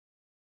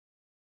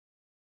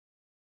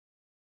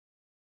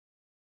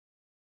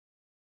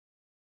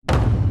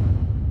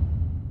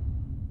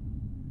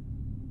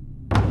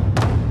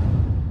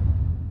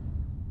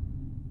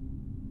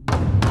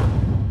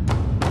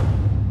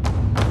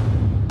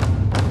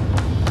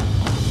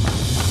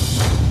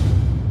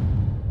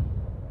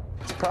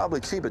probably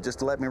cheaper just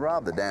to let me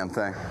rob the damn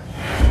thing.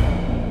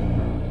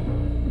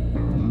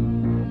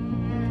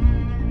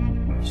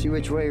 See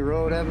which way you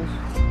rode, Evans?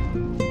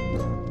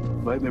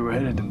 Like they were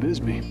headed to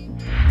Bisbee.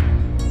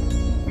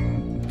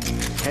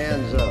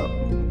 Hands up.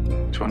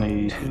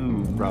 22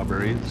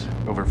 robberies,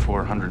 over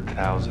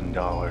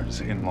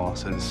 $400,000 in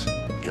losses.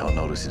 Y'all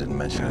notice he didn't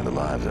mention any of the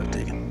lives I've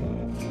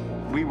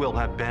taken. We will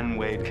have Ben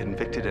Wade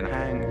convicted and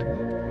hanged,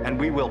 and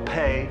we will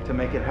pay to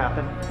make it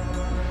happen.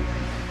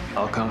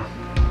 I'll come.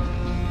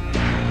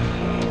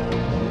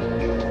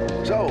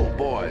 So,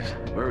 boys,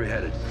 where are we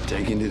headed?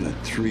 Taking to the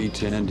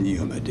 310 to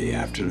Yuma day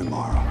after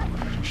tomorrow.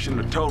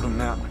 Shouldn't have told him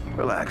that.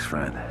 Relax,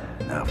 friend.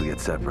 Now, if we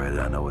get separated,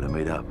 I know where to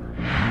meet up.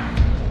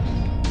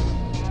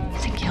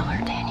 It's a killer,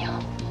 Daniel.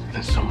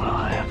 And someone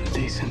ought to have the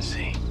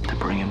decency to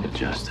bring him to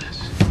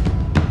justice.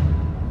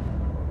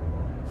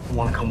 I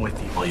want to come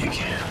with you. Well, you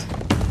can.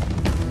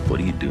 What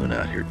are you doing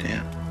out here,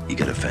 Dan? You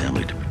got a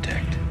family to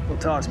protect.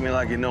 Don't talk to me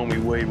like you know me,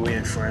 Wade. We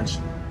ain't friends.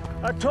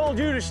 I told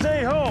you to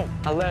stay home.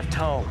 I left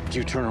home.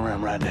 You turn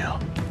around right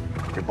now.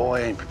 Your boy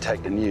ain't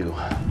protecting you.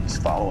 He's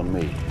following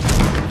me.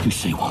 You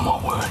say one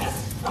more word,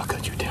 I'll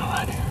cut you down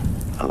right here.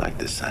 I like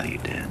this side of you,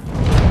 Dan.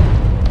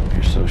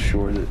 You're so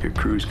sure that your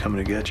crew's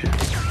coming to get you?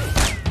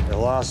 They're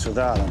lost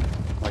without him,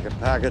 like a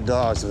pack of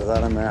dogs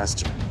without a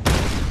master.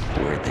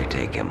 Where'd they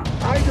take him?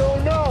 I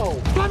don't know.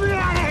 Let me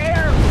out of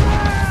here!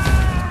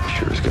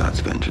 Sure as God's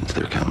vengeance,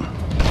 they're coming.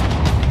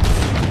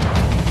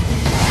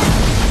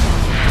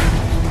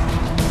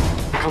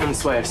 Coming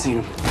this way, I've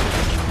seen him.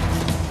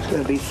 There's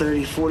gonna be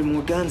 30, 40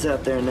 more guns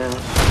out there now.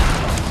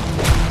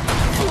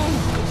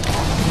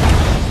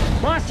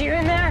 Monster, you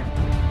in there?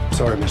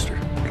 Sorry, mister.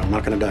 I'm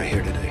not gonna die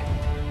here today.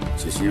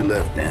 Just you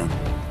left, Dan.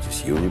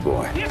 Just you and your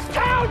boy. This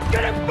town's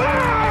gonna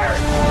burn!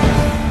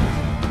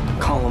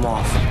 Call him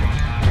off.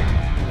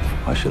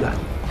 Why should I?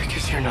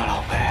 Because you're not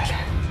all bad.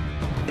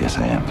 Yes,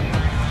 I am.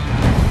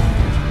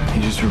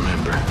 You just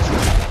remember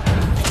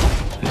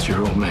that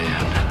your old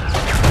man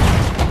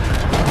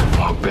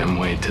walked Ben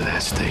Wade to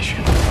that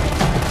station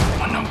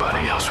when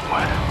nobody else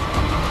would.